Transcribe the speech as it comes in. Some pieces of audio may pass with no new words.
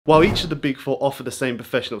While each of the Big Four offer the same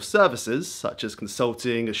professional services, such as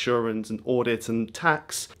consulting, assurance, and audit and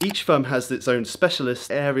tax, each firm has its own specialist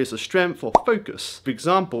areas of strength or focus. For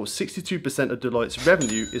example, 62% of Deloitte's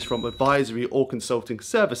revenue is from advisory or consulting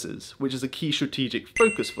services, which is a key strategic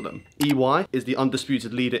focus for them. EY is the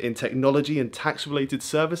undisputed leader in technology and tax-related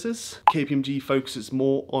services. KPMG focuses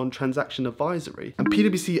more on transaction advisory. And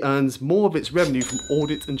PwC earns more of its revenue from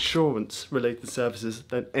audit and assurance-related services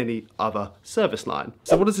than any other service line.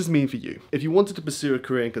 So what does this mean for you? If you wanted to pursue a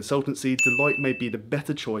career in consultancy, Deloitte may be the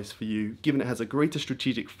better choice for you, given it has a greater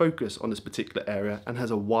strategic focus on this particular area and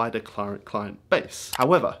has a wider client base.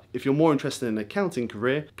 However, if you're more interested in an accounting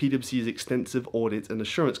career, PwC's extensive audit and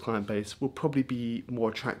assurance client base will probably be more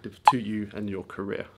attractive to you and your career.